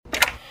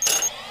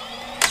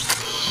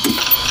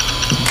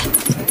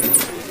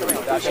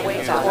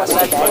Ladies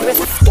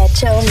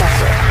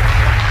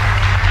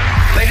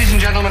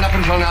and gentlemen, up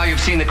until now you've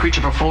seen the creature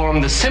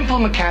perform the simple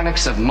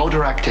mechanics of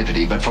motor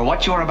activity, but for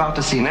what you are about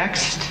to see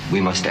next,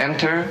 we must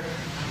enter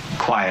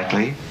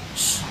quietly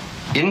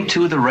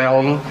into the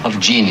realm of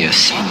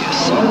genius.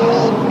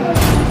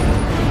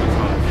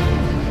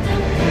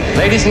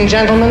 Ladies and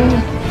gentlemen,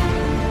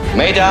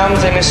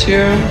 mesdames et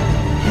messieurs,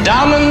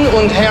 Damen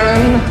und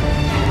Herren,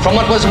 from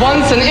what was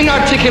once an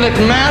inarticulate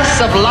mass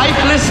of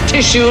lifeless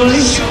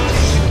tissues,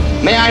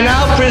 may I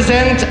now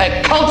present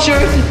a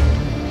cultured,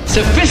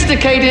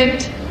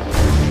 sophisticated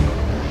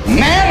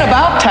man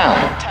about town.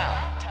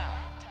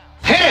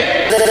 Hit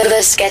it!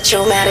 The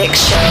Sketch-O-Matic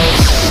Show.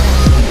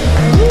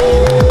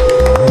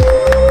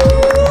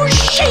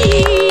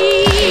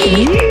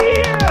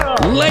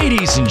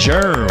 Ladies and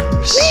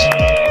germs,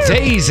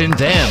 theys and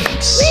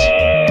thems,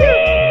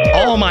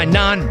 all my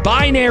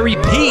non-binary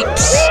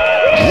peeps,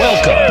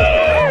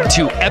 welcome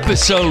to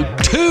episode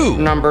 2,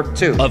 Number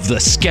 2 of the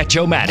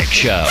Sketch-O-Matic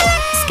Show.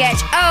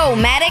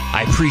 Sketch-O-Matic.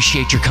 I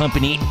appreciate your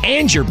company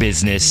and your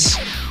business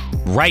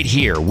right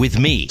here with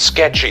me.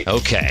 Sketchy.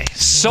 Okay,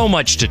 so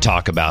much to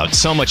talk about,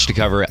 so much to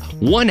cover.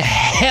 One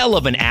hell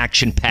of an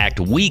action-packed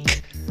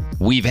week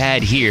we've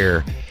had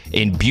here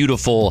in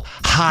beautiful,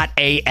 hot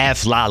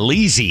AF La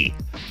Lizzie.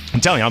 I'm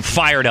telling you, I'm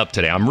fired up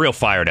today. I'm real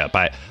fired up.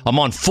 I'm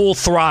on full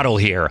throttle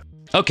here.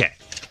 Okay.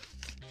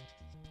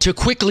 To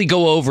quickly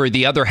go over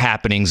the other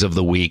happenings of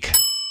the week,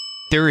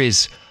 there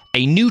is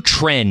a new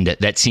trend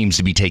that seems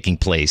to be taking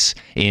place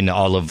in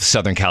all of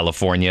Southern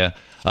California,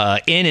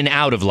 in and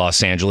out of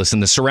Los Angeles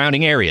and the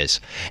surrounding areas.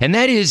 And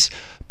that is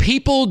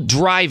people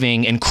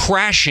driving and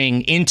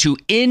crashing into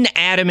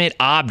inanimate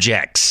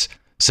objects,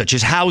 such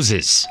as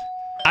houses.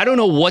 I don't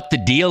know what the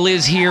deal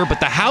is here,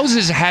 but the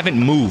houses haven't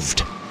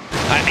moved.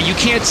 You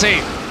can't say,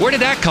 where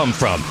did that come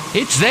from?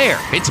 It's there.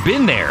 It's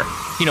been there.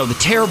 You know, the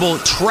terrible,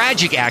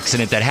 tragic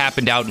accident that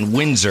happened out in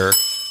Windsor,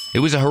 it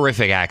was a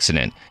horrific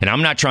accident, and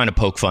I'm not trying to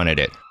poke fun at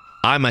it.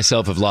 I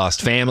myself have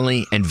lost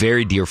family and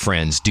very dear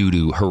friends due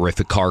to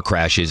horrific car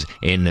crashes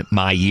in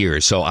my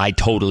years, so I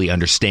totally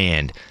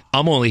understand.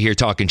 I'm only here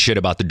talking shit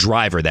about the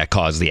driver that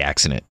caused the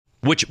accident,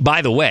 which,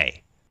 by the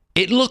way,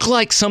 it looked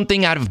like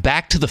something out of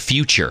Back to the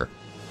Future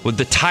with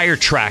the tire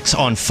tracks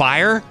on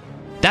fire.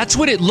 That's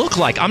what it looked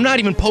like. I'm not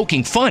even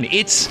poking fun.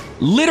 It's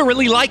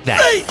literally like that.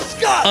 Hey,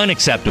 Scott!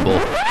 Unacceptable.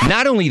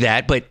 Not only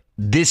that, but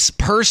this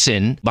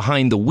person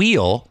behind the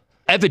wheel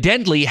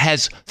evidently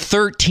has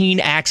 13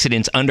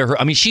 accidents under her.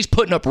 I mean, she's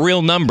putting up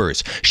real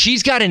numbers.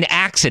 She's got an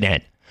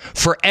accident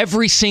for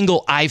every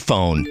single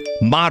iPhone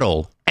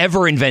model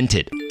ever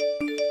invented.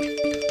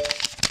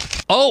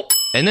 Oh,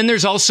 and then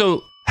there's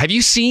also, have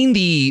you seen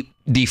the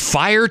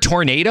fire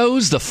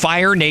tornadoes, the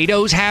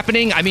fire-nados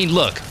happening? I mean,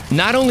 look,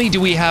 not only do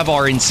we have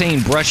our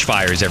insane brush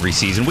fires every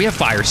season, we have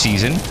fire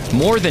season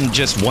more than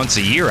just once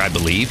a year, I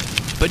believe,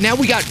 but now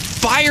we got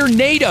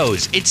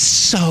fire-nados. It's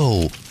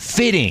so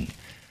fitting,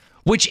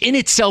 which in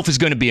itself is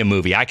going to be a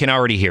movie. I can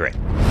already hear it.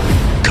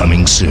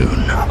 Coming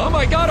soon. Oh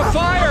my God, a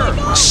fire!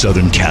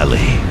 Southern Cali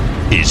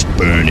is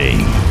burning.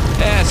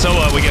 So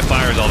we get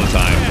fires all the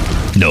time.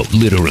 No,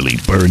 literally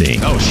burning.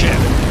 Oh, shit.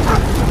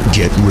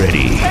 Get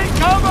ready. Take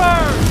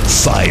cover!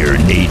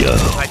 Fire-nado.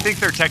 I think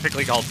they're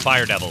technically called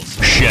fire devils.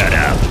 Shut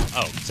up.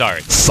 Oh,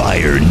 sorry.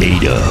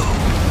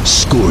 Fire-nado.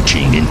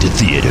 Scorching into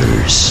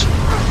theaters.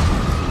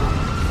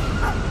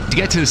 To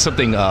get to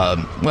something,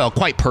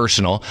 quite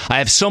personal, I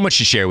have so much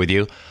to share with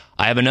you.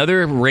 I have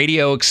another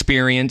radio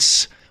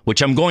experience,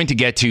 which I'm going to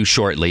get to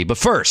shortly. But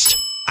first,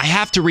 I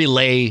have to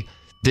relay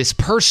this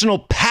personal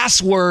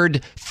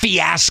password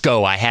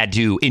fiasco I had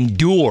to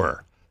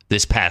endure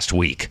this past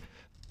week.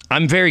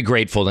 I'm very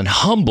grateful and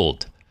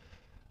humbled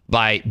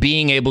by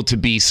being able to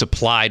be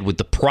supplied with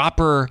the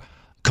proper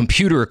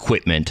computer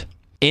equipment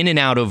in and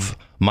out of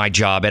my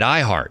job at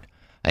iHeart.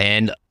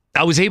 And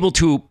I was able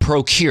to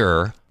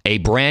procure a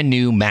brand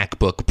new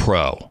MacBook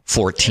Pro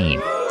 14,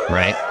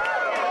 right?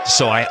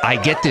 So I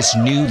get this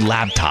new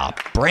laptop,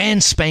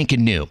 brand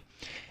spanking new.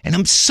 And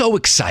I'm so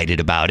excited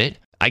about it.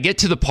 I get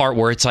to the part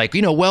where it's like,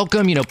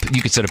 welcome, you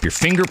can set up your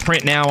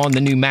fingerprint now on the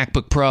new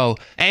MacBook Pro.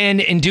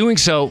 And in doing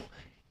so,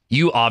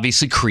 you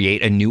obviously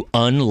create a new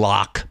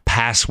unlock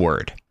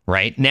password,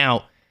 right?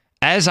 Now,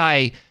 as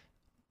I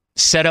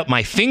set up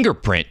my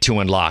fingerprint to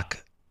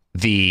unlock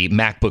the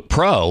MacBook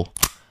Pro,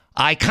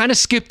 I kind of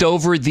skipped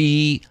over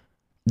the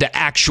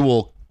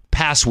actual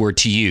password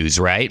to use,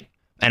 right?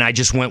 And I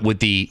just went with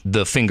the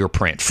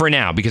fingerprint for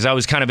now because I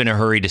was kind of in a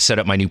hurry to set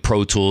up my new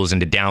Pro Tools and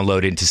to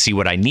download it to see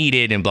what I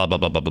needed and blah, blah,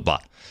 blah, blah, blah, blah.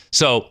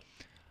 So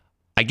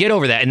I get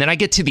over that, and then I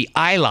get to the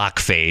iLock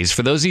phase.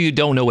 For those of you who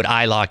don't know what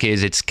iLock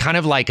is, it's kind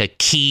of like a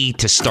key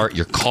to start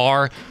your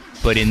car,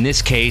 but in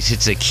this case,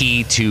 it's a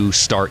key to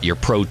start your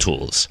Pro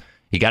Tools.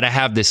 You got to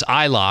have this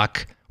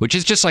iLock, which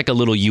is just like a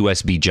little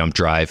USB jump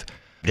drive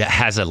that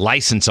has a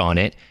license on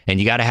it, and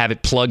you got to have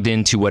it plugged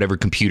into whatever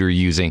computer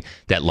you're using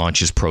that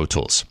launches Pro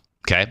Tools,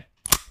 okay?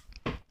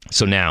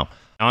 So now,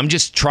 I'm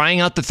just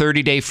trying out the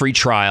 30-day free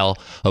trial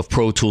of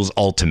Pro Tools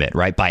Ultimate,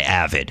 right, by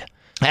Avid.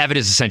 Avid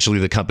is essentially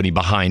the company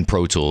behind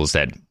Pro Tools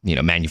that,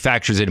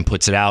 manufactures it and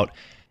puts it out.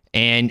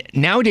 And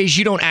nowadays,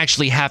 you don't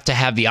actually have to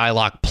have the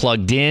iLok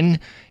plugged in.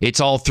 It's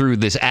all through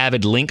this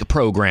Avid Link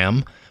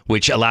program,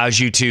 which allows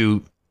you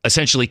to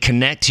essentially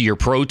connect to your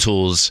Pro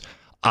Tools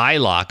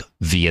iLok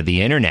via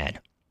the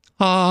internet.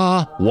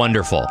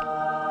 Wonderful.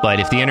 But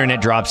if the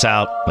internet drops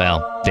out,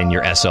 well, then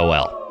you're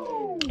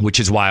SOL, which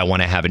is why I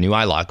want to have a new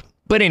iLok.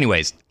 But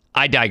anyways,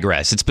 I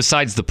digress. It's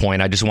besides the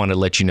point. I just want to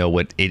let you know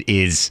what it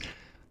is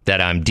that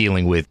I'm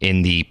dealing with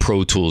in the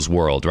Pro Tools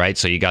world, right?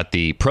 So you got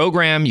the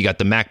program, you got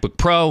the MacBook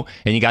Pro,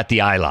 and you got the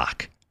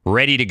iLok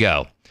ready to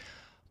go.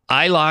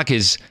 iLok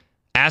is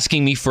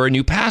asking me for a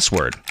new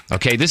password.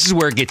 Okay, this is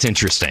where it gets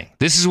interesting.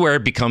 This is where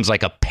it becomes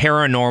like a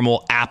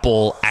paranormal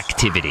Apple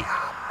activity.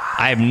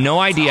 I have no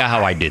idea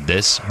how I did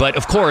this, but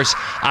of course,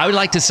 I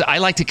like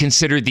to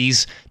consider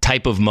these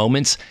type of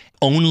moments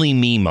only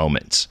me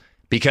moments,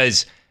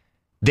 because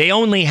they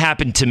only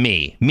happen to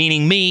me,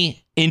 meaning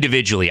me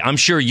individually. I'm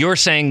sure you're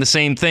saying the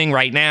same thing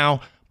right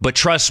now, but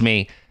trust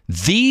me,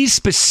 these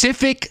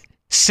specific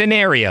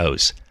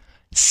scenarios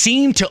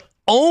seem to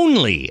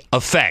only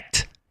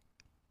affect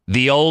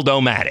the old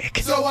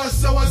O-Matic. So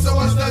what's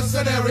the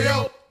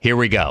scenario? Here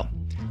we go.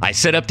 I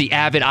set up the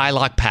Avid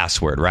iLok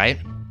password, right?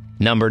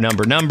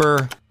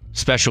 Number,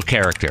 special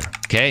character.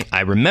 Okay,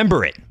 I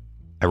remember it.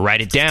 I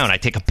write it down. I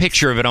take a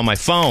picture of it on my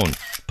phone,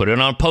 put it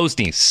on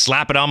Posting,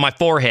 slap it on my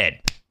forehead.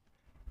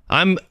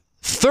 I'm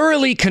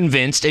thoroughly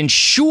convinced and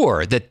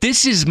sure that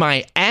this is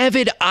my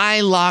Avid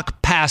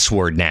iLok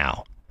password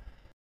now.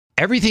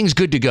 Everything's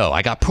good to go.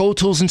 I got Pro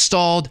Tools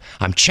installed.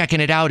 I'm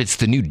checking it out. It's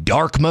the new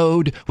dark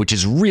mode, which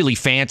is really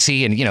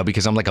fancy. And,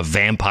 because I'm like a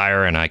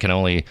vampire and I can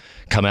only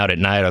come out at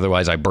night.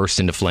 Otherwise, I burst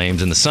into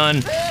flames in the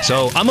sun.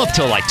 So I'm up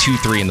till like 2,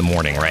 3 in the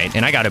morning, right?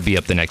 And I got to be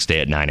up the next day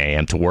at 9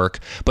 a.m. to work.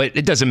 But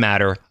it doesn't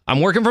matter. I'm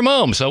working from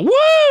home. So, woo!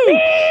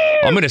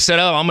 I'm going to set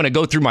up. I'm going to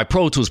go through my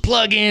Pro Tools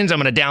plugins.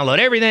 I'm going to download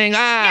everything.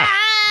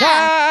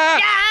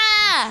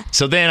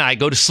 So then I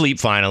go to sleep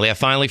finally. I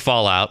finally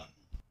fall out.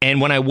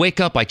 And when I wake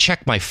up, I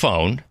check my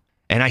phone.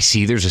 And I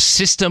see there's a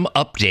system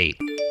update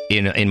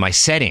in my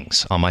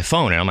settings on my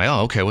phone. And I'm like,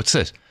 oh, okay, what's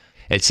this?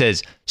 It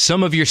says,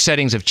 some of your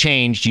settings have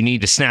changed. You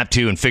need to snap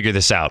to and figure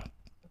this out.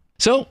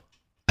 So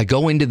I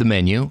go into the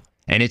menu,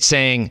 and it's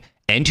saying,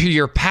 enter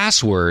your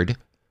password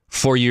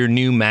for your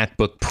new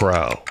MacBook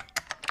Pro.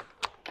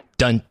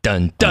 Dun,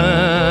 dun,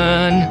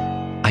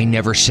 dun. I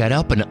never set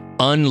up an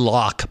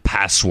unlock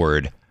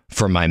password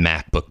for my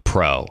MacBook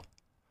Pro.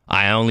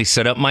 I only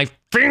set up my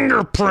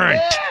fingerprint.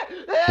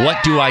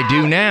 What do I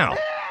do now?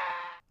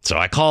 So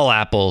I call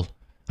Apple.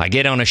 I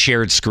get on a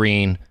shared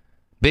screen.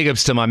 Big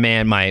ups to my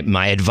man,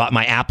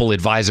 my Apple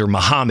advisor,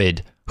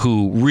 Mohammed,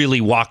 who really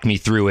walked me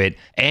through it.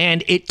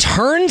 And it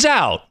turns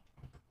out,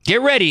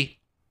 get ready,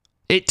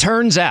 it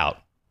turns out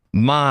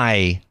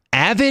my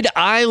Avid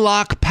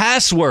iLok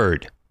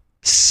password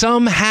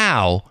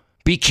somehow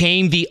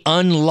became the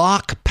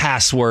unlock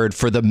password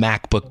for the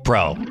MacBook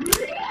Pro.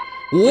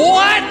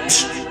 What?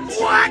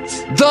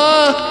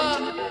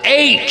 The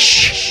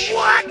H?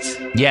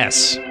 What?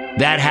 Yes.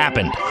 That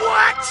happened.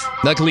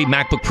 What? Luckily,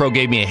 MacBook Pro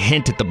gave me a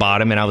hint at the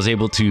bottom, and I was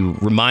able to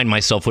remind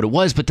myself what it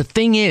was. But the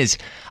thing is,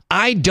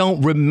 I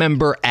don't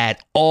remember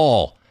at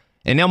all.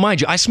 And now, mind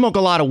you, I smoke a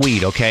lot of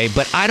weed, okay?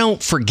 But I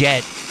don't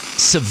forget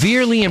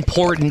severely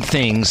important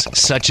things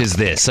such as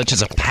this, such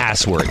as a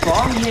password.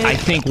 I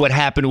think what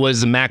happened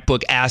was the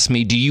MacBook asked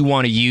me, do you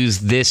want to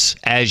use this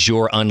as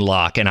your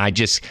unlock? And I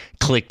just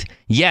clicked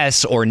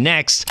yes or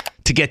next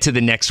to get to the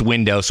next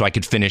window so I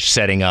could finish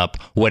setting up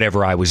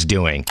whatever I was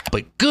doing.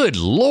 But good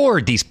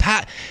Lord,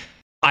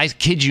 I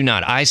kid you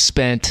not, I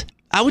spent,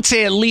 I would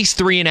say, at least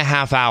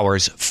 3.5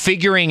 hours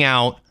figuring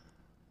out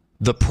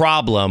the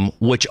problem,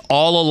 which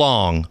all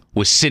along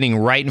was sitting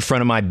right in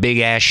front of my big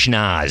ass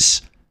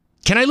schnoz.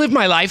 Can I live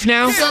my life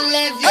now? So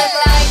live your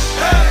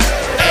life.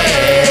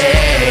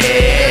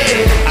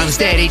 Hey. I'm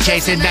steady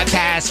chasing that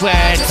password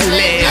to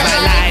live my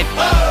life.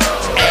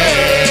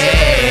 Hey.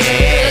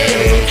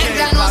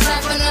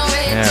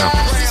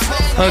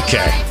 Yeah.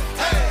 Okay.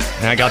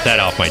 I got that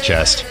off my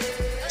chest.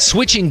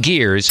 Switching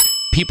gears,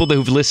 people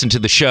who've listened to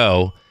the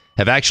show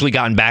have actually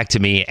gotten back to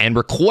me and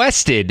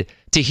requested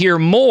to hear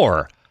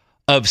more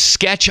of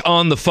Sketch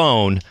on the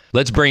Phone.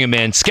 Let's bring him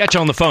in. Sketch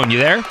on the Phone, you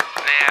there? Yeah,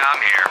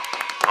 I'm here.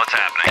 What's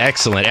happening?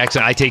 Excellent.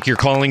 I take you're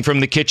calling from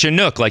the kitchen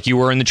nook like you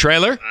were in the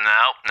trailer?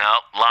 No.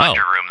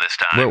 Laundry room this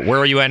time. Where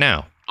are you at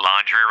now?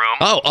 Laundry room.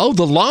 Oh,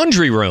 the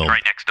laundry room.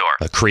 Right next door.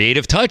 A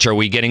creative touch. Are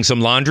we getting some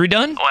laundry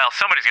done? Well,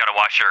 somebody's got to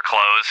wash your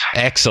clothes.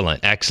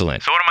 Excellent.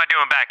 So what am I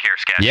doing back here,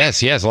 Sketch?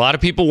 Yes. A lot of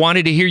people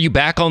wanted to hear you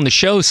back on the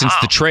show since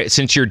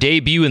since your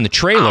debut in the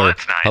trailer. Oh,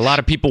 that's nice. A lot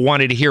of people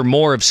wanted to hear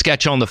more of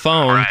Sketch on the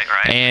Phone.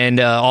 Right. And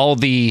all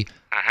the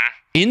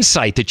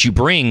insight that you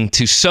bring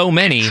to so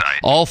many,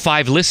 all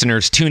 5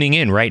 listeners tuning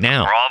in right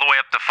now. We're all the way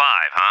up to 5,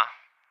 huh?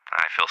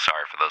 I feel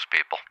sorry for those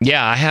people.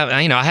 Yeah, I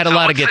had a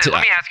lot to get to.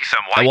 Let me ask you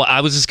something. Well, I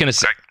was just going to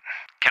say.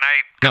 Can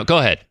I? No, go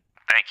ahead.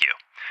 Thank you.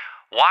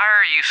 Why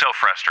are you so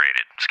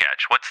frustrated,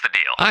 Sketch? What's the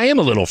deal? I am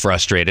a little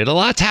frustrated. A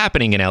lot's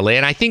happening in LA,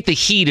 and I think the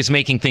heat is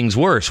making things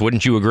worse.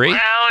 Wouldn't you agree?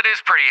 Well, it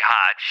is pretty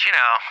hot. You know,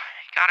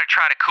 you gotta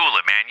try to cool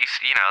it, man.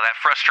 You know, that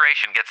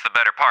frustration gets the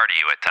better part of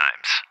you at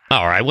times.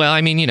 All right. Well,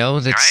 I mean,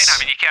 that's... Right? I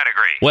mean, you can't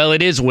agree. Well,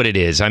 it is what it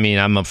is. I mean,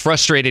 I'm a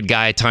frustrated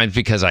guy at times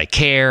because I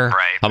care.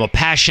 Right. I'm a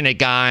passionate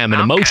guy. I'm an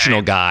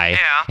emotional guy.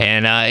 Yeah.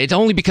 And it's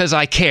only because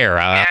I care.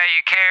 Yeah,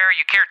 you care.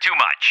 You care too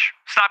much.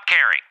 Stop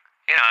caring.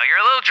 You know, you're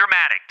a little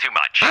dramatic too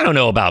much. I don't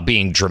know about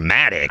being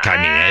dramatic. I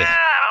mean, I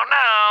don't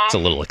know. it's a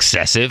little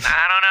excessive.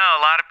 I don't know.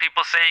 A lot of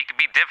people say you can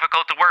be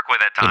difficult to work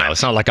with at times. You know,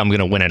 it's not like I'm going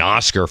to win an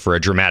Oscar for a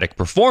dramatic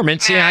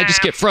performance. Yeah, I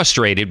just get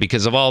frustrated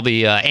because of all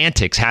the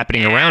antics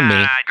happening around me.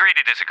 I agree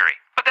to disagree.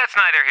 But that's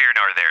neither here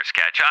nor there,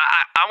 Sketch.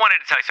 I wanted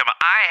to tell you something.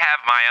 I have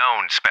my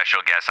own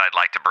special guest I'd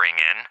like to bring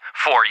in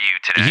for you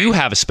today. You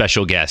have a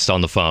special guest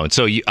on the phone.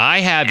 So I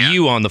have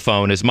you on the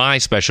phone as my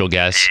special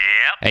guest.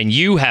 Yep. And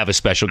you have a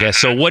special guest.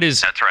 So what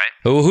is... That's right.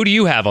 Who do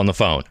you have on the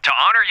phone? To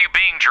honor you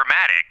being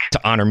dramatic. To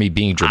honor me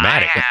being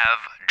dramatic. I have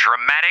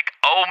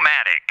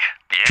Dramatic-O-Matic.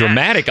 Yes.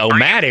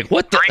 Dramatic-O-Matic?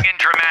 What the... Bring in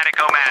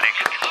Dramatic-O-Matic.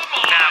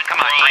 Now, come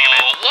on, bring him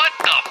in. What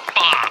the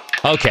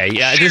fuck? Okay,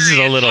 yeah, this is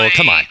a little...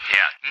 Come on. Yeah.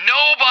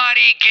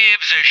 Nobody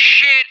gives a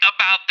shit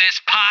about this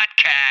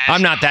podcast.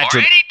 I'm not that or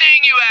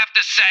anything you have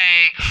to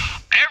say.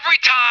 Every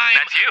time,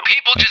 That's you.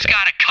 people just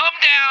gotta come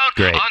down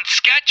Great. on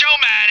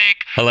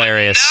Sketch-O-Matic.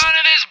 Hilarious. None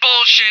of this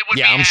bullshit would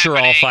be Yeah, I'm sure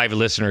all happening. 5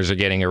 listeners are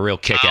getting a real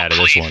kick out of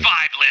please, this one. 5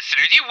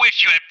 listeners. You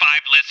wish you had 5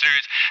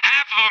 listeners.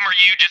 Half of them are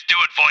you just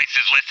doing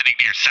voices listening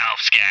to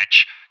yourself,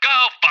 Sketch. Go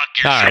fuck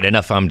yourself. All right,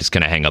 enough. I'm just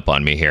going to hang up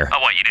on me here. Oh,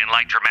 what, you didn't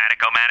like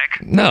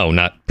Dramatic-O-Matic? No,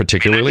 not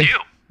particularly. That's you.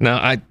 No,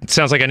 it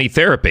sounds like I need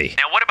therapy.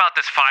 Now, what about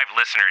this 5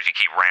 listeners you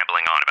keep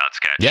rambling on about,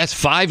 Sketch? Yes,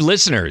 5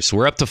 listeners.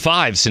 We're up to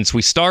 5 since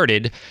we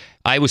started.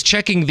 I was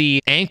checking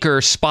the Anchor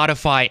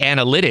Spotify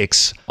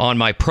analytics on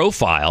my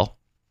profile,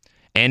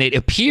 and it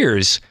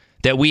appears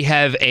that we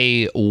have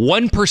a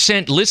 1%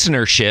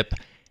 listenership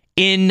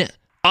in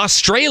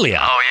Australia.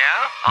 Oh,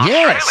 yeah?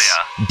 Australia?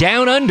 Yes,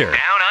 down under. Down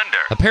under.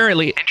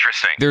 Apparently,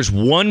 Interesting. there's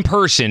one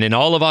person in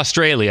all of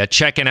Australia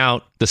checking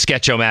out the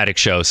Sketch-O-Matic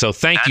show. So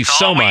thank you That's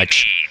so all we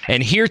much. need.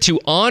 And here to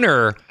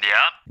honor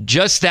Yep.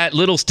 just that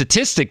little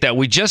statistic that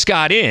we just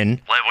got in,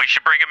 We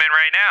should bring him in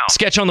right now.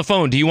 Sketch on the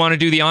phone, do you want to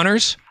do the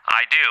honors?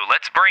 I do.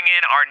 Let's bring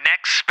in our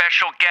next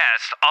special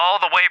guest, all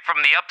the way from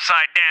the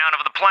upside down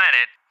of the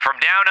planet, from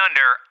down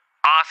under,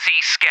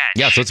 Aussie Sketch.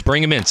 Yes, let's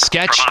bring him in.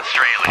 Sketch. From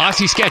Australia.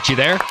 Aussie Sketch, you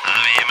there?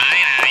 I'm here, mate.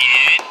 How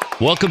you doing?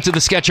 Welcome to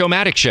the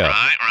Sketch-O-Matic show.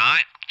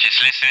 Right.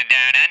 Just listening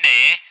down under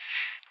here.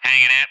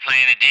 Hanging out,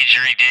 playing the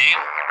didgeridoo.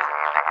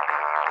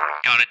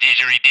 Got a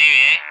didgeridoo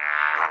here.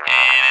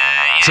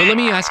 And, So let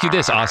me ask you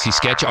this, Aussie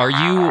Sketch. Are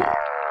you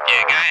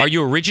yeah, go ahead. are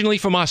you originally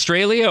from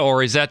Australia,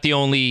 or is that the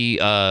only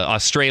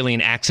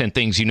Australian accent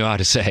things you know how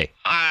to say?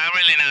 I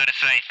really know how to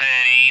say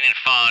 13 and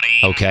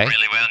 14 Okay.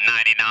 really well.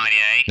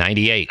 1998,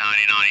 98.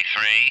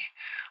 1993.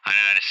 I know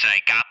how to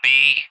say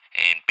guppy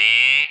and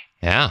beer.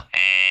 Yeah.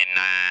 And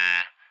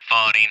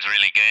 14's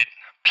really good.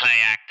 Play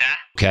actor.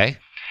 Okay.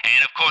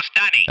 And, of course,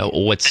 dunny.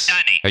 What's... The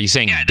dunny. Are you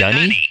saying Yeah, the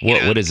dunny?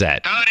 dunny, What is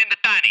that? Throw it in the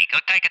dunny. Go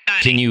take a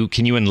dunny.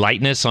 Can you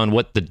enlighten us on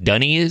what the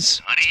dunny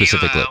is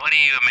specifically? What do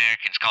you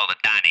Americans call the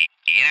dunny?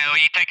 You know,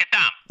 where you take a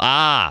dump.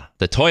 Ah,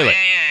 the toilet.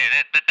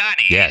 Yeah, the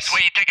dunny. Yes. It's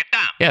where you take a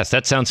dump. Yes,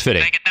 that sounds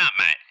fitting. Take a dump,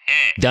 mate. Yeah.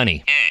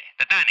 Dunny. Yeah,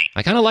 the dunny.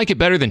 I kind of like it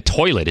better than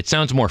toilet. It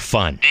sounds more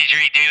fun.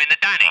 Didgeridoo in the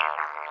dunny.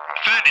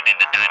 Found it in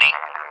the dunny.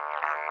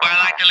 Well,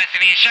 I like to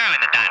listen to your show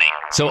in the dunny.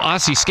 So,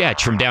 Aussie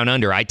Sketch from Down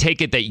Under, I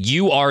take it that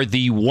you are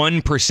the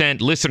 1%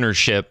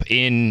 listenership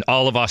in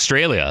all of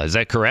Australia. Is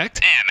that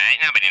correct? Yeah, mate.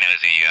 Nobody knows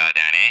who you are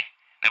down here.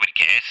 Nobody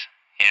cares.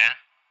 Yeah?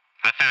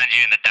 I found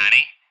you in the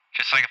dunny.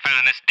 Just like I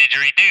found this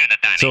didgeridoo in the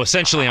dunny. So,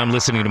 essentially, I'm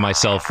listening to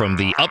myself from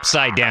the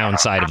upside down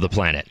side of the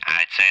planet.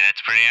 I'd say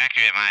that's pretty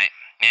accurate, mate.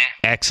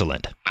 Yeah?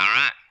 Excellent. All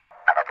right.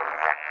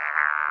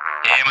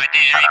 Yeah, my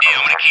didgeridoo.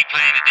 I'm going to keep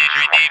playing the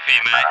didgeridoo for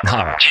you, mate.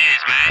 All right.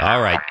 Cheers, mate.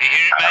 All right. You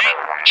hear it, mate?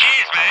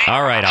 Cheers, mate.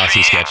 All right, Aussie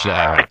Cheers. Sketch.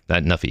 All right.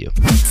 Enough of you.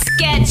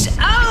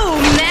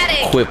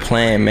 Sketch-O-Matic. Quit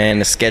playing, man.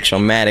 The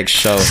Sketch-O-Matic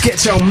show.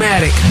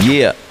 Sketch-O-Matic.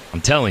 Yeah.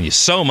 I'm telling you,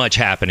 so much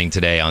happening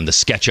today on the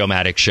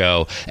Sketch-O-Matic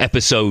show,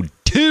 episode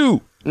 2.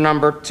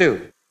 Number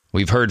 2.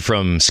 We've heard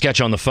from Sketch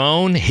on the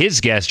phone,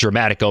 his guest,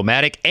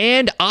 Dramatic-O-Matic,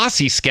 and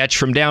Aussie Sketch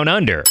from Down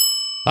Under.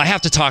 I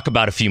have to talk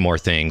about a few more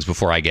things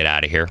before I get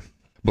out of here,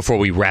 before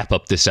we wrap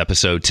up this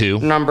episode 2.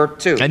 Number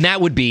 2. And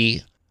that would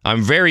be,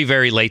 I'm very,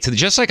 very late to,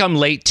 just like I'm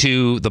late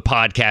to the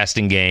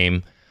podcasting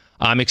game,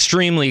 I'm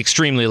extremely,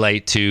 extremely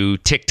late to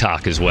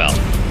TikTok as well,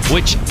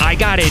 which I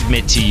gotta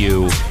admit to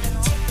you,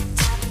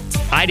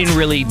 I didn't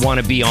really want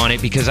to be on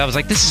it because I was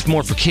like, this is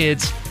more for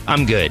kids.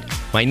 I'm good.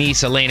 My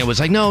niece Elena was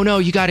like, no,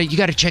 you gotta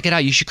check it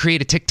out. You should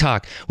create a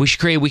TikTok. We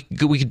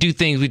could do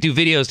things. We do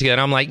videos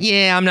together. I'm like,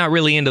 yeah, I'm not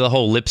really into the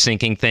whole lip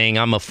syncing thing.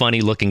 I'm a funny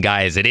looking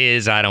guy as it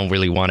is. I don't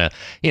really want to,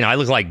 I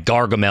look like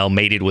Gargamel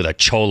mated with a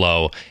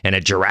cholo and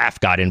a giraffe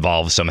got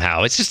involved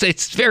somehow.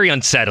 It's very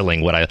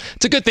unsettling.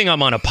 It's a good thing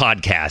I'm on a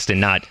podcast and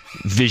not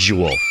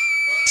visual.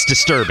 It's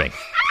disturbing.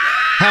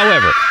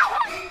 However,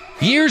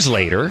 Years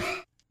later,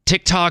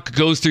 TikTok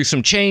goes through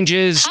some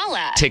changes.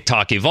 Holla.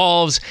 TikTok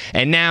evolves,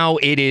 and now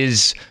it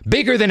is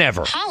bigger than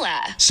ever.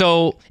 Holla.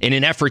 So, in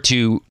an effort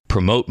to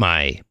promote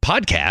my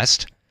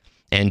podcast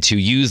and to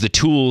use the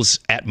tools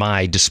at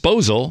my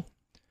disposal,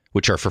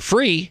 which are for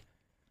free,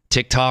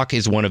 TikTok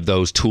is one of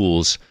those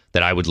tools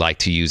that I would like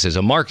to use as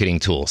a marketing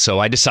tool. So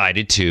I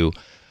decided to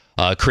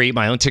create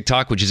my own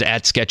TikTok, which is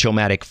at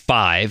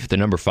Sketchomatic5, the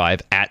number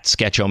 5, at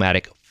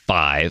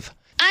Sketchomatic5.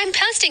 I'm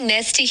posting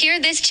this to hear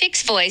this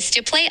chick's voice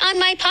to play on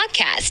my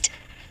podcast,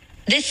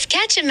 The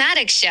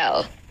Sketchomatic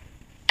Show.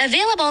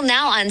 Available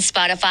now on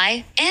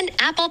Spotify and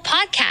Apple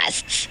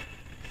Podcasts.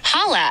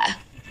 Holla.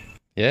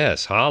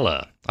 Yes,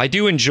 holla. I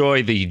do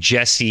enjoy the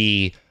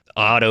Jessie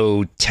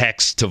auto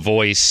text to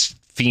voice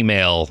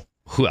female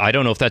who I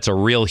don't know if that's a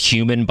real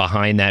human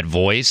behind that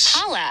voice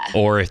Holla.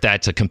 or if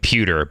that's a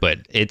computer, but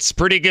it's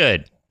pretty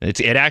good.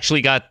 It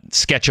actually got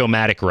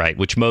Sketchomatic right,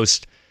 which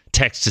most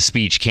text to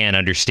speech can't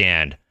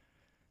understand.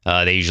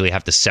 They usually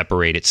have to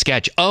separate it.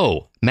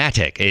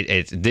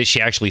 Matic.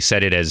 She actually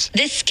said it as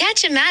The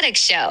Sketchomatic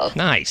Show.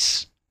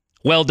 nice.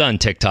 Well done,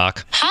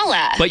 TikTok.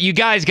 Holla. But you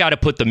guys got to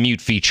put the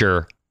mute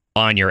feature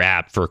on your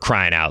app for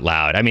crying out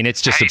loud. I mean,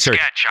 it's just Hey, absurd.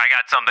 Sketch, I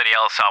got somebody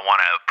else I want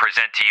to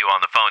present to you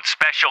on the phone.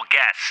 Special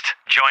guest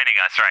joining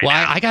us right Well,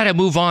 now. I got to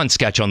move on,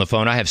 Sketch, on the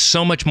phone. I have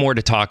so much more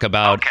to talk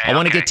about. Okay, I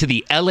want to okay. get to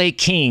the LA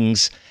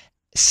Kings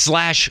 /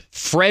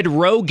 Fred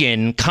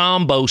Roggin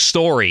combo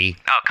story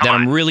Oh, come that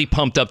on. I'm really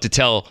pumped up to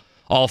tell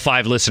all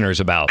 5 listeners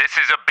about. This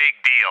is a big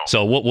deal.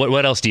 So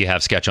what else do you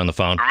have, Sketch, on the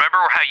phone? Remember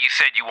how you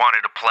said you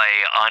wanted to play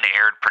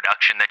unaired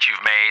production that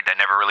you've made that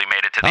never really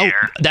made it to the Oh,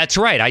 air? that's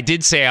right. I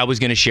did say I was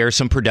going to share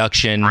some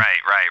production Right.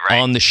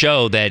 on the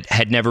show that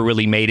had never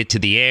really made it to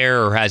the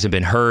air or hasn't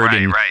been heard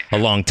in Right. a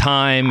long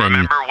time. And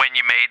Remember when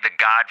you made The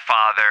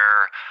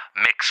Godfather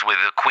mix with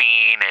the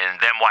Queen and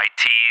them white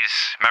tees?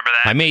 Remember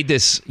that? I made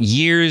this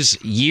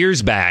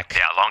years back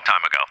Yeah, a long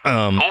time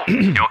ago. Cool.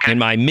 You okay? in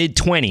my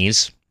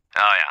mid-20s.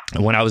 Oh,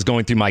 yeah. When I was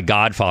going through my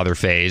Godfather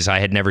phase. I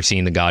had never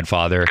seen The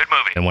Godfather. Good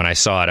movie. And when I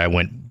saw it, I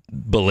went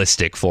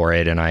ballistic for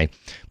it, and I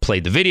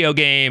played the video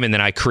game, and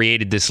then I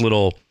created this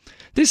little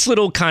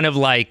kind of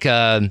like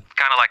Kind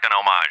of like an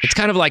homage. it's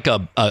kind of like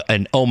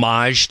an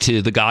homage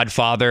to The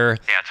Godfather,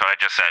 Yeah, that's what I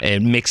just said.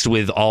 and mixed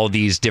with all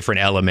these different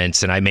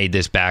elements. And I made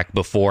this back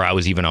before I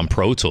was even on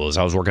Pro Tools.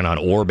 I was working on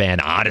Orban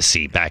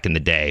Odyssey back in the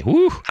day.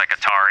 Woo. It's like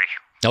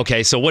Atari.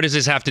 Okay, so what does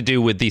this have to do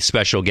with the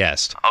special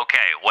guest? Okay,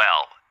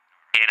 well,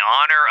 in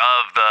honor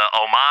of the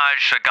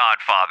homage to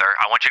Godfather,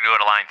 I want you to go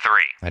to line 3.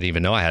 I didn't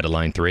even know I had a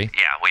line 3. Yeah,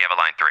 we have a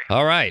line 3.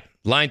 All right,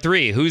 line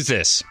 3. Who's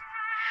this?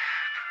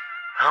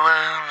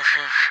 Hello, this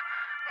is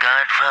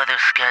Godfather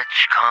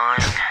Sketch calling.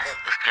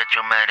 The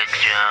Sketchomatic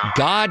Show.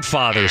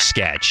 Godfather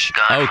Sketch.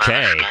 Godfather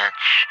Okay.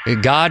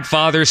 Sketch.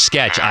 Godfather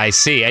Sketch. I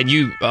see. And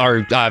you are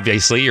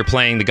you're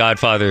playing the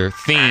Godfather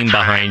theme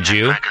behind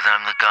you. Because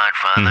I'm the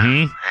Godfather.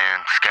 Mhm. And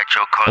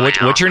Sketcho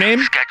Corleone. What's your name?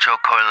 Sketcho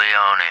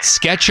Corleone.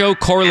 Sketcho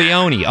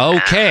Corleone.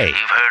 Okay.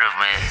 You've heard of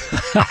me.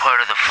 I'm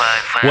part of the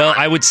 5 family. Well,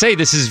 I would say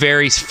this is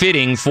very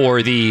fitting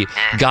for the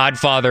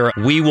Godfather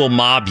We Will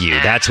Mob You.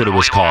 Yeah, That's what it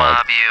was We Will called.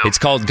 Mob You. It's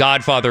called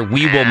Godfather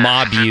We Will Yeah,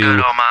 Mob it's a You good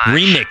homage.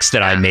 remix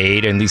that I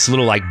made, and these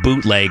little like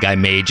bootleg I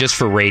made just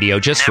for radio,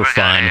 just Never for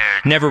got fun.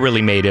 aired. Never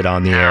really made it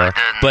on the air. it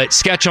didn't. But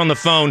Sketch on the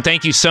phone,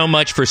 thank you so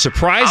much for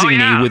surprising Oh,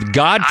 yeah. me with I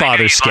Godfather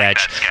knew you'd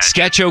Sketch. like that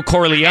sketch. Sketcho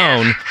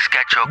Corleone Yes,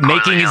 Sketcho Corleone.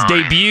 making his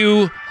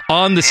debut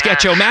on the Yes,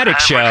 Sketchomatic I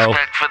have Show.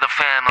 respect for the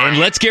family. And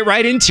let's get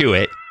right into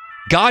it.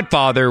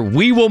 Godfather,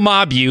 We Will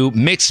Mob You,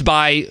 mixed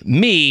by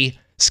me,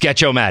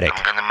 Sketchomatic.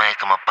 I'm gonna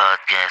make him a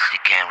podcast you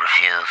can't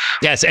refuse.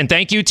 Yes, and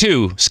thank you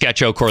too,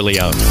 Sketcho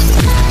Corleone.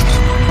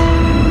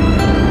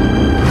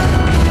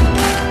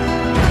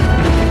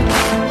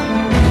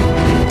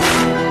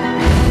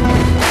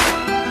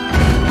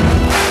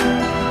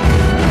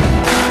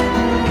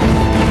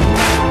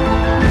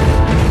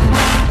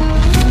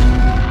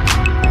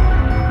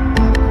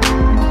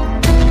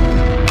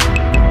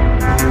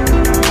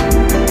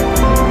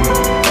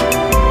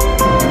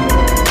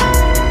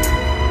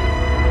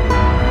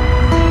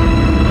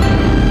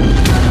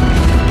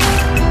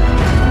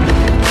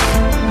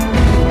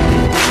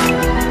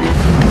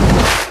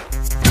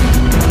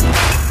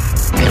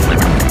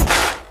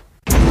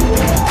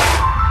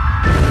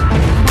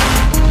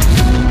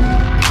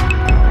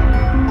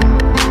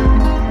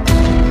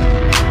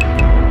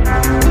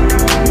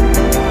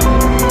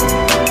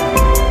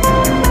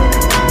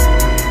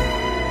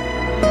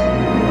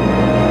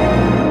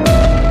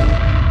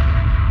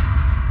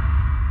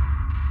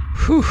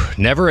 Whew,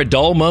 never a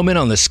dull moment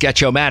on the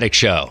Sketchomatic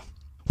Show.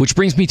 Which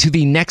brings me to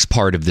the next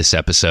part of this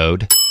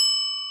episode,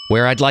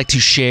 where I'd like to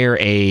share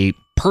a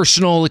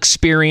personal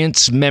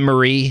experience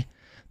memory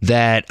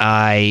that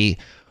I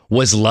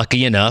was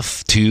lucky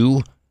enough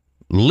to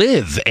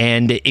live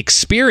and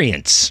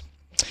experience.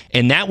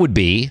 And that would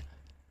be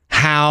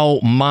how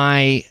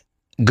my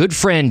good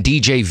friend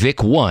DJ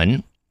Vic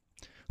 1,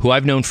 who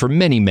I've known for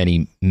many,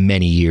 many,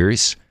 many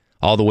years,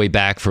 all the way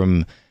back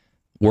from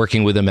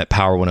working with him at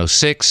Power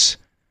 106,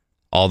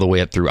 all the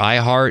way up through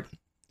iHeart,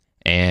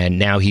 And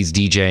now he's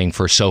DJing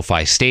for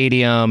SoFi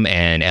Stadium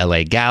and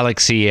LA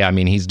Galaxy. I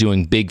mean, he's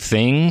doing big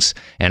things.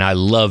 And I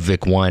love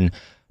Vic One.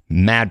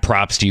 Mad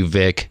props to you,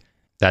 Vic.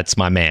 That's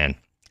my man.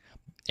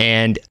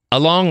 And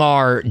along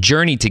our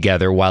journey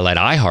together while at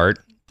iHeart,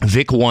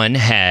 Vic One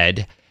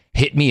had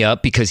hit me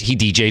up because he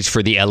DJs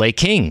for the LA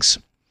Kings,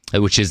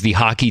 which is the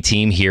hockey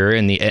team here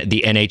in the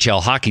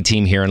NHL hockey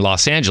team here in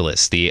Los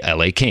Angeles, the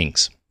LA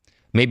Kings.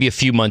 Maybe a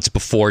few months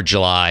before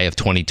July of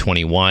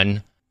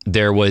 2021,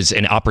 there was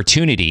an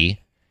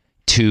opportunity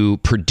to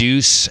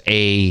produce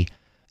a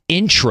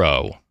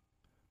intro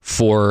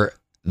for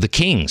the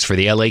Kings, for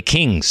the LA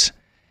Kings,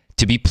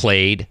 to be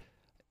played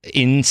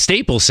in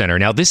Staples Center.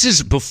 Now, this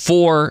is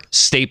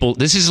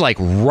like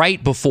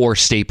right before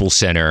Staples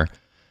Center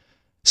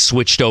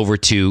switched over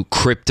to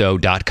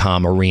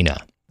Crypto.com Arena.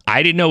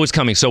 I didn't know it was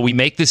coming, so we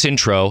make this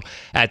intro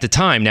at the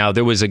time. Now,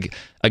 there was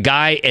a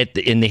guy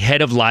in the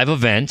head of live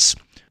events.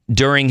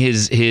 During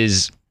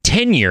his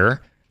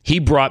tenure, he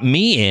brought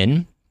me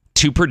in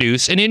to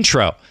produce an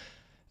intro.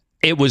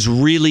 It was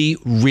really,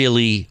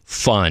 really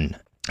fun.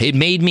 It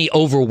made me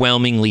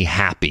overwhelmingly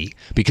happy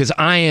because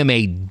I am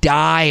a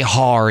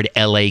die-hard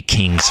LA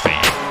Kings fan.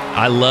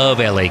 I love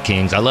LA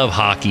Kings. I love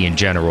hockey in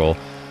general.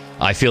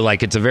 I feel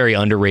like it's a very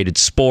underrated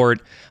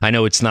sport. I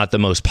know it's not the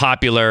most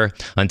popular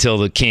until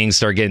the Kings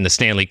start getting the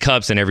Stanley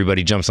Cups and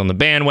everybody jumps on the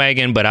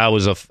bandwagon, but I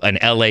was an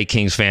LA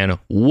Kings fan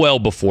well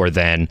before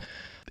then.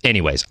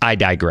 Anyways, I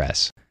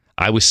digress.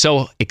 I was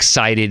so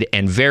excited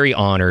and very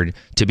honored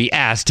to be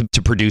asked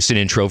to produce an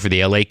intro for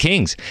the LA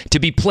Kings, to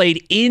be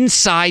played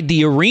inside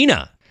the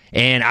arena.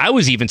 And I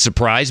was even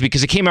surprised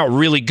because it came out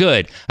really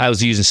good. I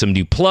was using some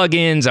new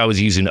plugins. I was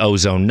using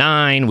Ozone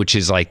 9, which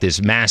is like this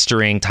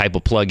mastering type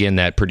of plugin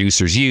that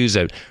producers use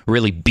that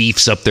really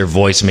beefs up their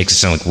voice, makes it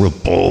sound like real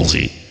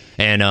ballsy.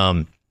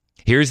 And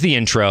here's the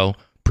intro,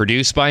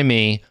 produced by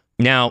me.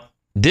 Now,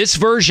 this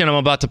version I'm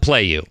about to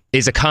play you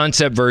is a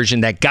concept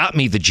version that got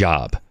me the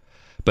job.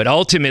 But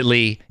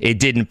ultimately, it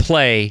didn't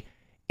play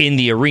in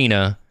the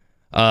arena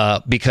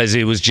because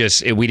it was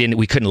just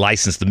we couldn't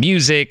license the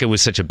music. It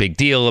was such a big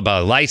deal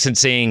about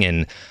licensing,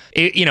 and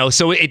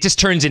so it just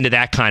turns into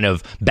that kind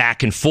of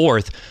back and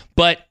forth.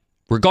 But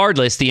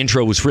regardless, the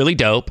intro was really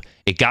dope.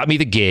 It got me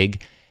the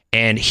gig,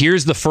 and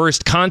here's the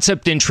first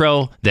concept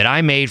intro that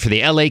I made for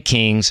the LA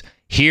Kings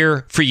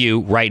here for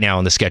you right now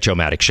on the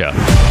Sketch-O-Matic Show.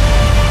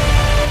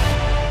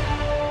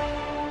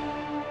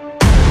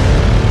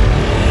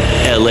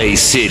 LA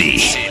City.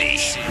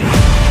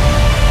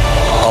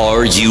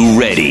 Are you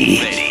ready?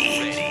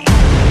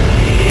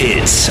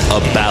 It's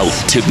about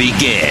to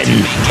begin.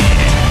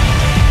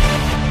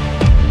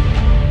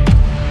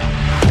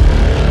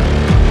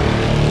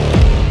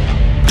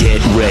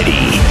 Get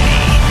ready.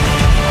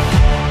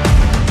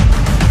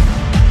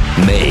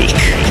 Make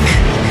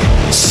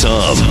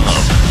some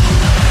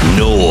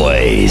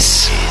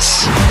noise.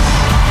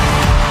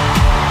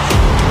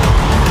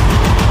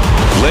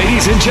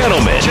 Ladies and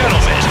gentlemen,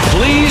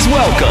 please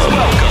welcome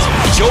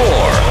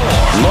your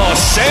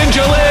Los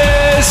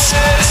Angeles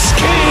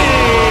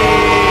Kings.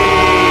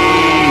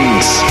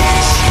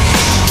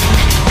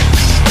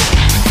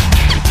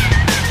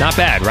 Not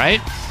bad, right?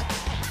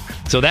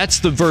 So that's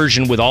the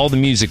version with all the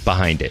music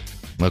behind it,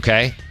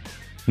 okay?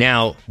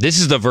 Now, this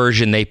is the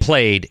version they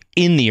played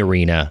in the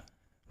arena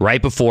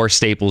right before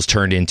Staples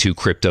turned into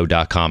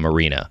Crypto.com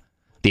Arena.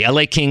 The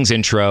LA Kings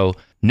intro,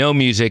 no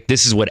music.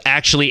 This is what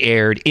actually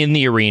aired in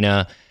the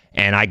arena,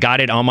 and I got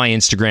it on my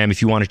Instagram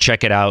if you want to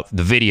check it out.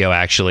 The video,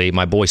 actually.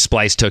 My boy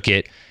Splice took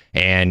it,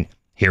 and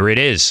here it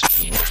is.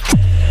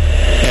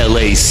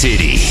 LA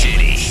City.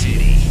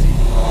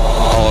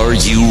 Are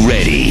you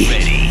ready?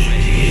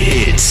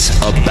 It's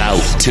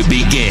about to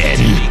begin.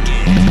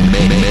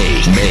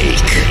 Make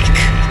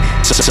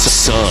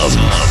some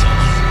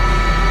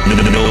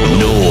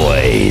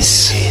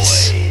noise.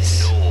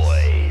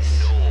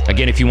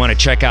 Again, if you want to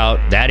check out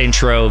that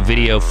intro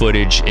video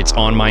footage, it's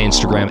on my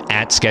Instagram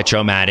at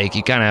Sketch-O-Matic.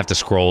 You kind of have to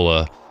scroll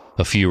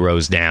a few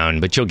rows down,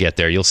 but you'll get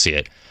there. You'll see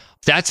it.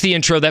 That's the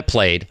intro that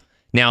played.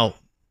 Now,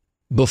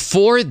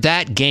 before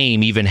that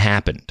game even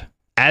happened,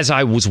 as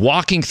I was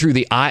walking through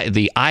the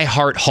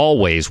iHeart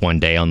hallways one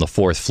day on the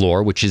 4th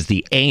floor, which is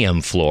the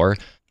AM floor,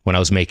 when I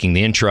was making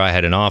the intro, I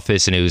had an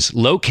office, and it was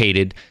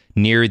located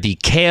near the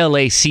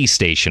KLAC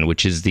station,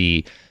 which is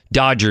the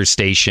Dodgers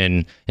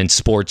station and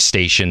sports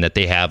station that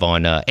they have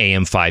on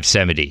AM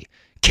 570,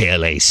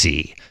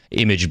 KLAC,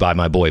 imaged by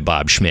my boy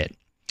Bob Schmidt.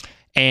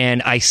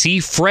 And I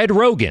see Fred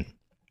Roggin,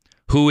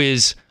 who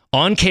is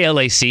on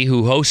KLAC,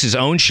 who hosts his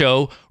own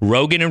show,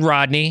 Roggin and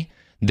Rodney.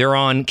 They're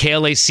on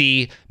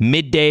KLAC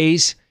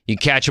middays. You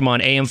catch them on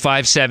AM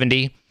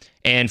 570.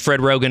 And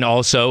Fred Roggin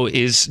also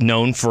is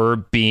known for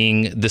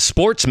being the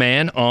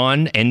sportsman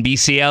on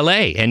NBC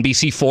LA,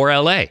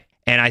 NBC4 LA.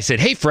 And I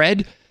said, hey,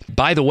 Fred,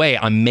 by the way,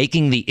 I'm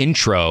making the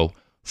intro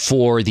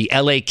for the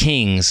LA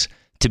Kings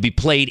to be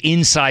played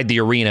inside the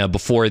arena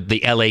before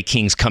the LA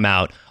Kings come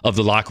out of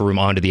the locker room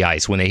onto the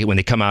ice. When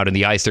they come out on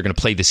the ice, they're going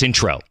to play this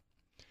intro.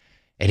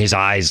 And his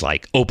eyes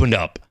like opened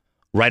up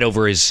right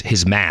over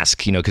his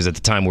mask, because at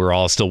the time we were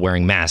all still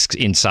wearing masks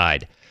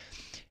inside.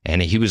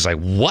 And he was like,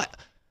 what?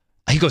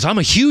 He goes, I'm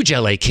a huge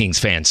LA Kings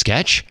fan,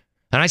 Sketch.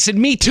 And I said,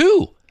 me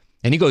too.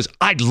 And he goes,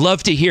 I'd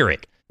love to hear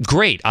it.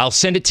 Great. I'll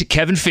send it to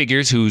Kevin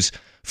Figures, who's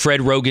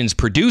Fred Roggins'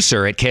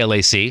 producer at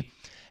KLAC.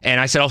 And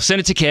I said, I'll send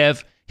it to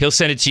Kev. He'll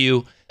send it to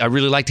you. I'd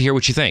really like to hear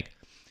what you think.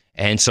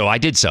 And so I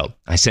did so.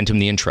 I sent him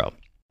the intro.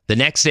 The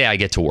next day I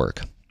get to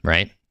work,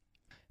 right?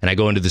 And I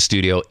go into the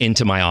studio,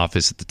 into my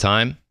office at the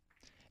time.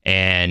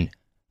 And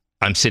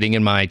I'm sitting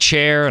in my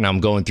chair and I'm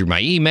going through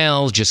my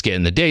emails, just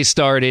getting the day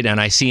started. And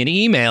I see an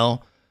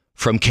email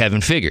from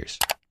Kevin Figures.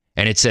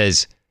 And it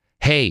says,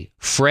 hey,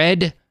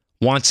 Fred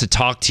wants to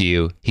talk to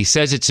you. He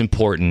says it's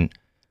important.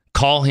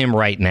 Call him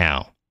right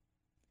now.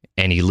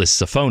 And he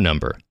lists a phone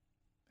number.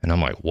 And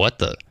I'm like, what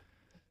the?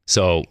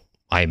 So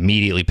I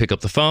immediately pick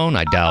up the phone.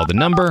 I dial the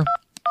number.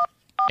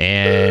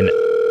 And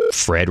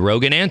Fred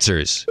Roggin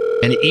answers.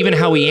 And even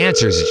how he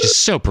answers is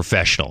just so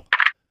professional.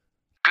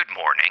 Good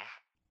morning.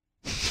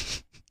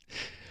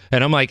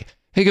 And I'm like,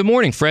 hey, good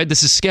morning, Fred.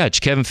 This is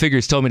Sketch. Kevin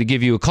Figures told me to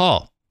give you a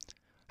call.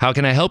 How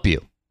can I help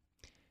you?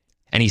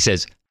 And he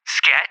says,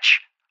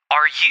 Sketch,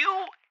 are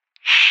you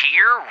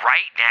here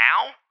right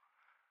now?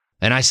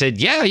 and I said,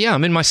 yeah,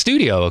 I'm in my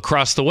studio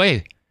across the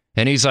way.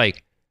 And he's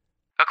like,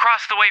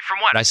 across the way from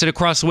what? I said,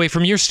 across the way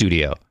from your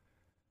studio.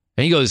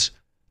 And he goes,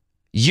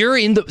 you're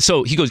in the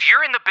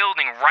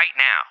building right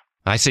now.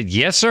 I said,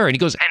 yes, sir. And he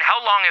goes, And how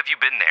long have you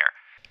been there?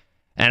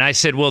 and I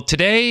said, well,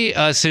 today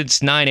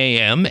since 9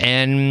 a.m.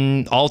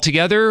 and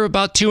altogether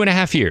about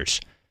 2.5 years.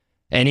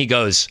 And he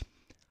goes,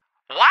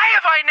 Why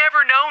have I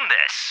never known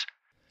this?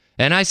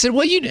 and I said,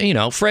 well, you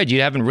know, Fred,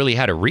 you haven't really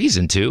had a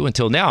reason to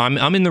until now.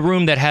 I'm in the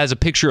room that has a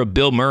picture of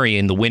Bill Murray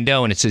in the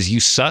window and it says, you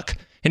suck.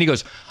 And he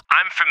goes,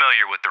 I'm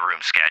familiar with the room,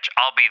 Sketch.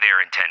 I'll be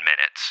there in 10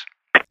 minutes.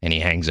 and he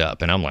hangs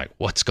up. And I'm like,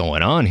 what's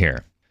going on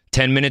here?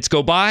 10 minutes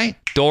go by,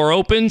 door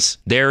opens,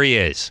 there he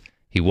is.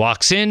 He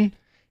walks in,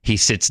 he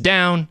sits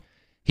down,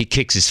 he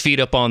kicks his feet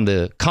up on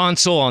the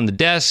console, on the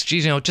desk,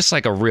 you know, just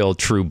like a real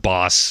true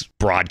boss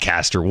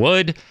broadcaster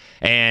would.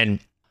 And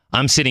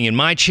I'm sitting in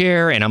my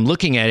chair and I'm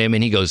looking at him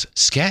and he goes,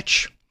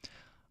 Sketch,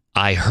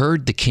 I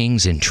heard the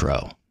King's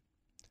intro.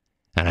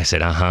 And I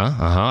said,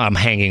 I'm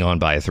hanging on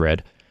by a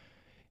thread.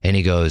 And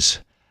he goes,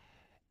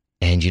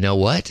 and you know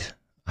what?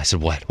 I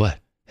said, what?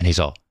 And he's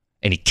all,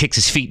 and he kicks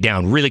his feet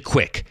down really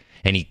quick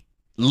and he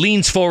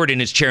leans forward in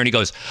his chair and he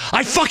goes,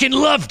 I fucking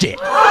loved it.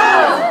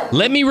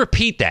 Let me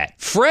repeat that.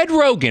 Fred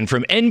Roggin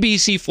from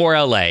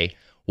NBC4 LA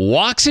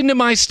walks into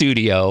my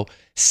studio,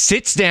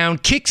 sits down,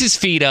 kicks his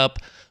feet up,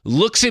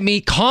 looks at me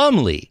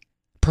calmly,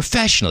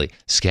 professionally.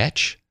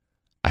 Sketch,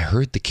 I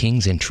heard the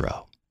King's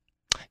intro.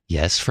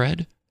 Yes,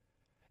 Fred?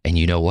 And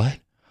you know what?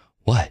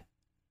 What?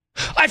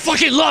 I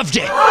fucking loved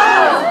it.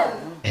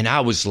 And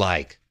I was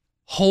like,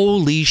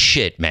 holy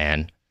shit,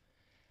 man.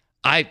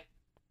 I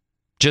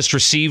just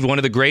received one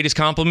of the greatest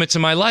compliments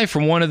in my life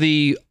from one of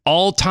the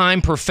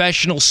all-time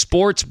professional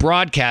sports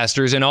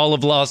broadcasters in all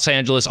of Los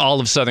Angeles, all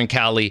of Southern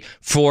Cali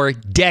for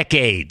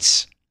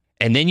decades.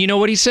 And then you know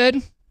what he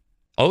said?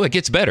 Oh, it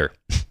gets better.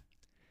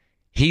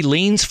 He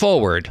leans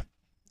forward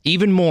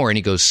even more and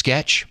he goes,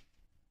 Sketch,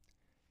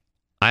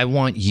 I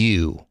want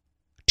you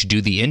to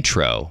do the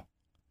intro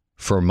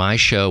for my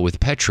show with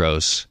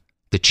Petros,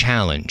 The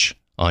Challenge,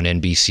 on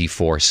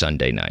NBC4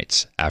 Sunday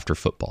nights after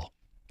football.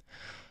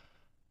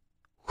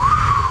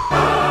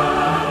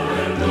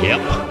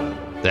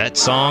 Yep, that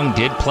song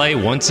did play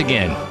once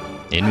again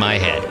in my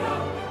head.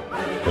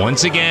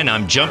 Once again,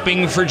 I'm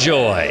jumping for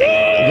joy.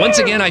 Once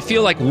again, I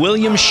feel like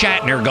William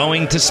Shatner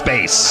going to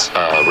space.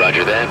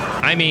 Roger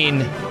that. I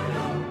mean,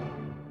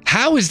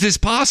 how is this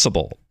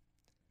possible?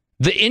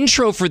 The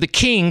intro for the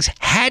Kings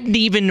hadn't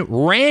even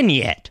ran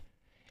yet.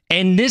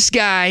 And this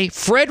guy,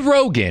 Fred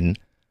Roggin,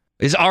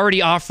 is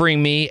already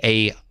offering me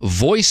a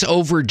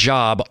voiceover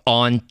job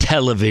on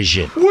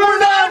television. We're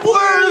not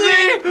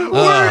worthy!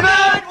 We're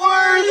not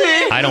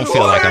worthy! I don't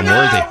feel like I'm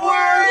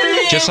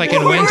worthy. Just like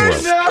in Wayne's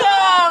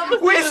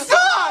World. We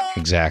suck!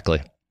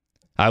 Exactly.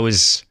 I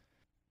was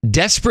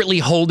desperately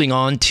holding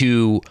on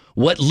to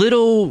what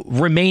little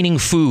remaining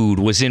food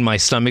was in my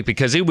stomach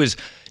because it was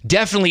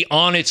definitely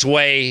on its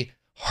way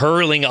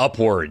hurling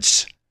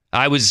upwards.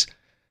 I was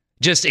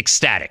just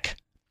ecstatic.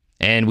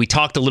 And we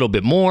talked a little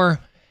bit more.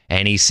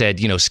 And he said,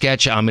 you know,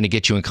 Sketch, I'm going to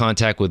get you in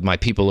contact with my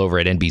people over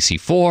at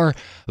NBC4.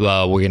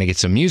 We're going to get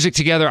some music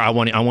together. I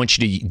want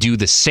you to do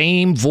the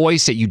same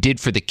voice that you did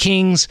for the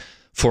Kings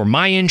for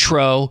my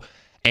intro.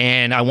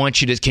 And I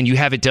want you to, can you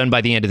have it done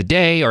by the end of the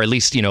day? Or at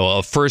least, you know,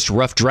 a first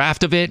rough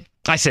draft of it?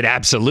 I said,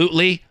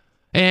 absolutely.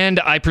 And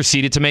I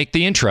proceeded to make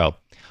the intro.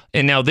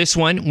 And now this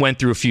one went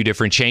through a few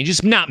different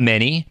changes. Not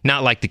many,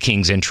 not like the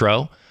Kings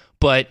intro.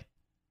 But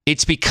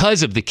it's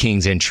because of the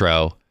Kings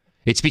intro.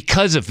 It's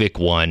because of Vic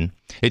One.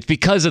 It's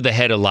because of the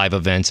head of live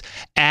events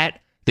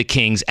at the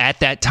Kings at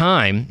that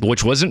time,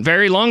 which wasn't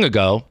very long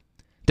ago,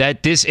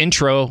 that this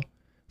intro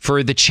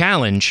for the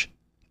challenge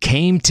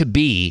came to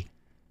be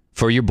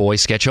for your boy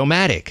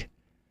Sketch-O-Matic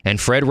and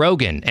Fred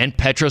Roggin and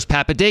Petros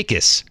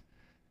Papadakis.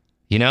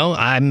 You know,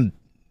 I'm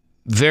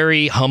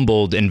very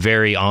humbled and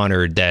very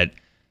honored that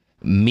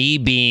me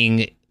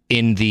being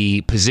in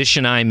the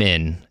position I'm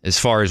in, as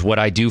far as what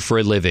I do for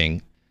a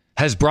living,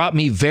 has brought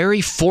me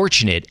very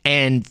fortunate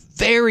and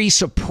very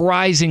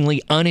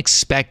surprisingly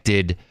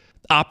unexpected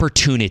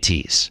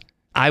opportunities.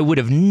 I would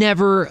have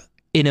never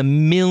in a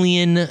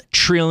million,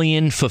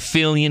 trillion,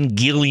 fulfillion,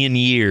 gillion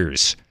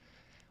years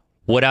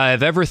would I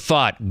have ever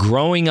thought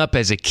growing up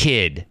as a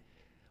kid,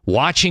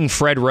 watching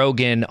Fred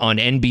Roggin on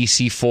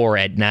NBC4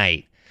 at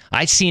night.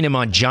 I'd seen him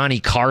on Johnny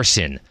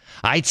Carson.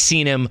 I'd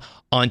seen him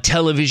on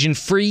television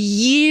for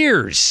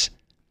years.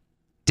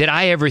 Did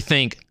I ever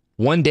think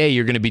one day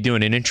you're going to be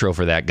doing an intro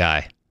for that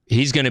guy?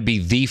 He's going to be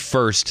the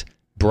first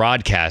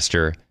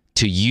broadcaster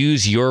to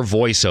use your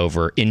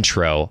voiceover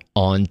intro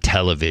on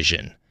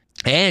television.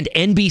 And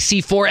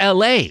NBC4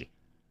 LA,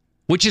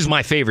 which is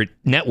my favorite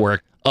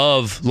network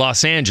of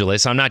Los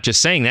Angeles. I'm not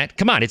just saying that.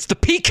 Come on, it's the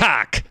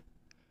Peacock.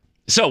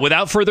 So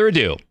without further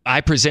ado,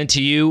 I present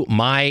to you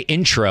my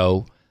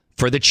intro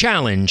for the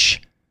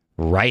challenge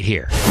right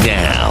here.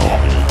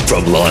 Now,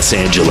 from Los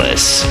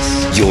Angeles,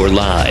 you're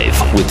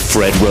live with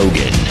Fred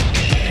Roggin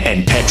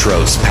and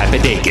Petros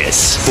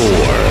Papadakis for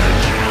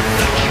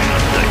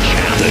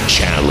The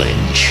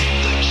Challenge.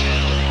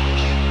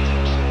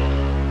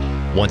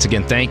 Once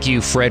again, thank you,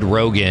 Fred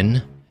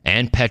Roggin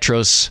and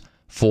Petros,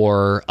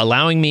 for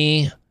allowing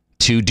me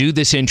to do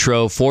this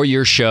intro for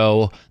your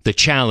show, The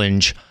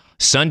Challenge,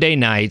 Sunday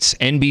nights,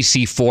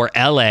 NBC4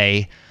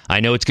 LA. I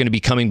know it's going to be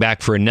coming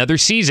back for another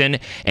season,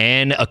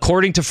 and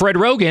according to Fred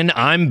Roggin,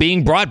 I'm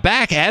being brought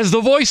back as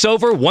the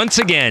voiceover once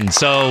again.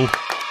 So,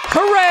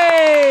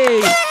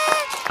 hooray!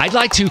 I'd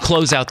like to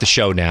close out the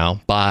show now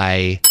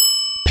by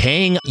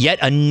paying yet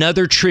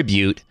another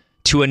tribute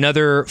to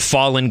another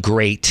fallen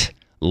great,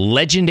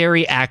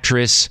 legendary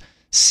actress,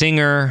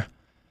 singer,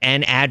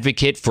 and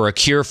advocate for a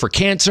cure for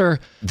cancer,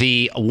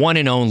 the one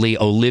and only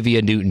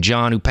Olivia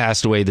Newton-John, who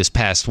passed away this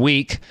past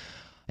week.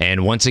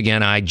 And once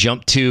again, I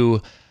jumped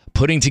to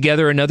putting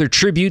together another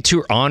tribute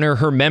to honor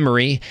her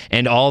memory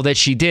and all that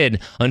she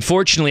did.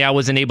 Unfortunately, I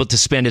wasn't able to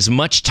spend as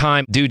much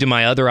time due to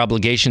my other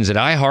obligations at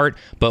iHeart,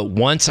 but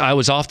once I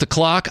was off the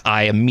clock,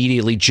 I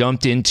immediately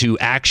jumped into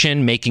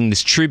action, making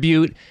this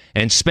tribute,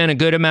 and spent a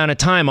good amount of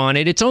time on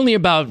it. It's only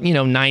about,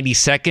 90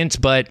 seconds,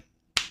 but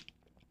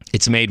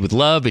it's made with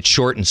love. It's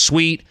short and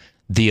sweet.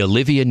 The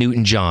Olivia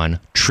Newton-John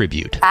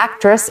tribute.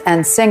 Actress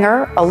and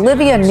singer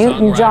Olivia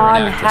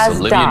Newton-John has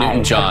Olivia died.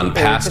 Newton-John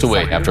passed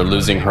away after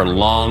losing her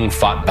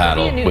long-fought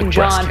battle with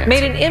breast cancer.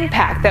 Made an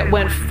impact that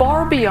went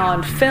far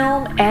beyond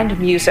film and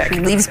music. She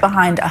leaves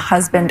behind a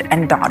husband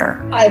and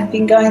daughter. I've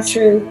been going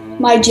through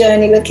my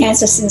journey with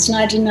cancer since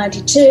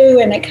 1992,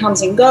 and it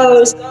comes and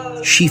goes.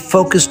 She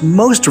focused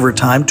most of her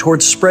time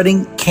towards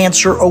spreading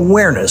cancer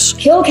awareness.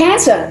 Kill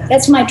cancer.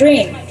 That's my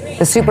dream.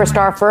 The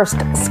superstar first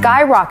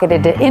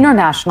skyrocketed to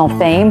international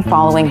fame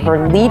following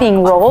her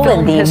leading role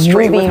in the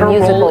movie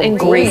musical in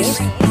Grease.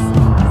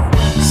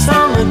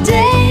 Summer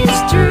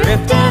days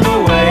drifting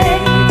away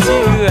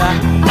to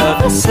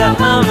a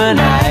summer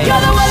night.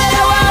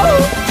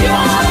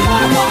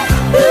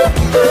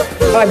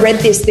 I read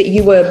this that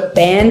you were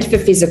banned for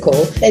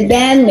physical. They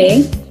banned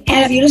me,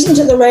 and if you listen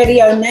to the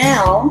radio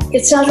now,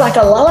 it sounds like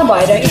a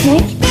lullaby, don't you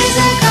think?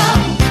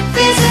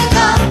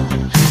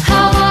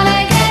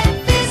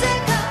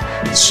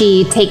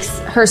 She takes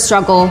her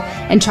struggle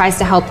and tries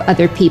to help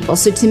other people.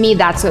 So to me,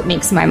 that's what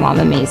makes my mom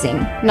amazing,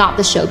 not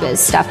the showbiz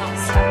stuff.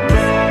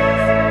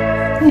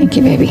 Thank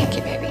you, baby.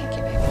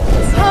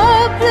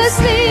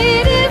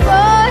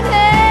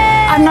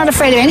 I'm not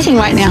afraid of anything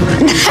right now.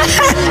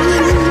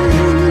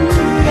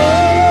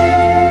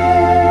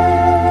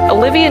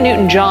 Olivia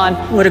Newton-John.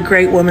 What a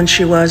great woman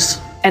she was.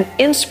 An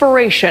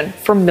inspiration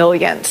for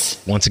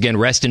millions. Once again,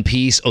 rest in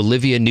peace,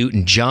 Olivia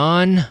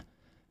Newton-John.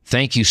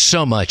 Thank you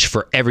so much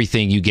for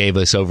everything you gave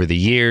us over the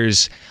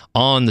years,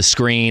 on the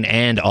screen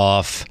and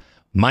off.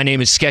 My name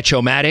is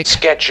Sketch-O-Matic.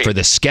 Sketchy. For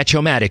the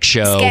Sketch-O-Matic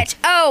Show.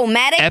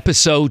 Sketch-O-Matic.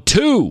 Episode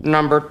 2.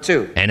 Number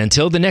 2. And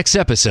until the next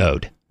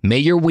episode, may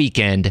your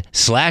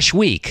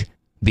weekend/week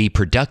be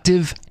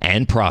productive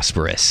and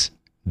prosperous.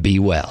 Be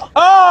well.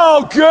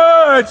 Oh,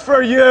 good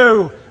for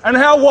you. And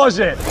how was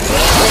it?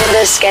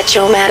 The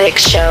Sketch-O-Matic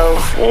Show.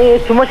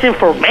 Too much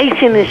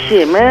information and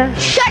shit, man.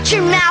 Shut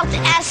your mouth,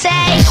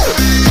 essay.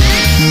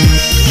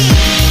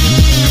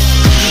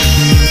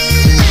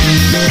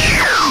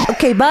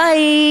 Okay,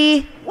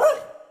 bye.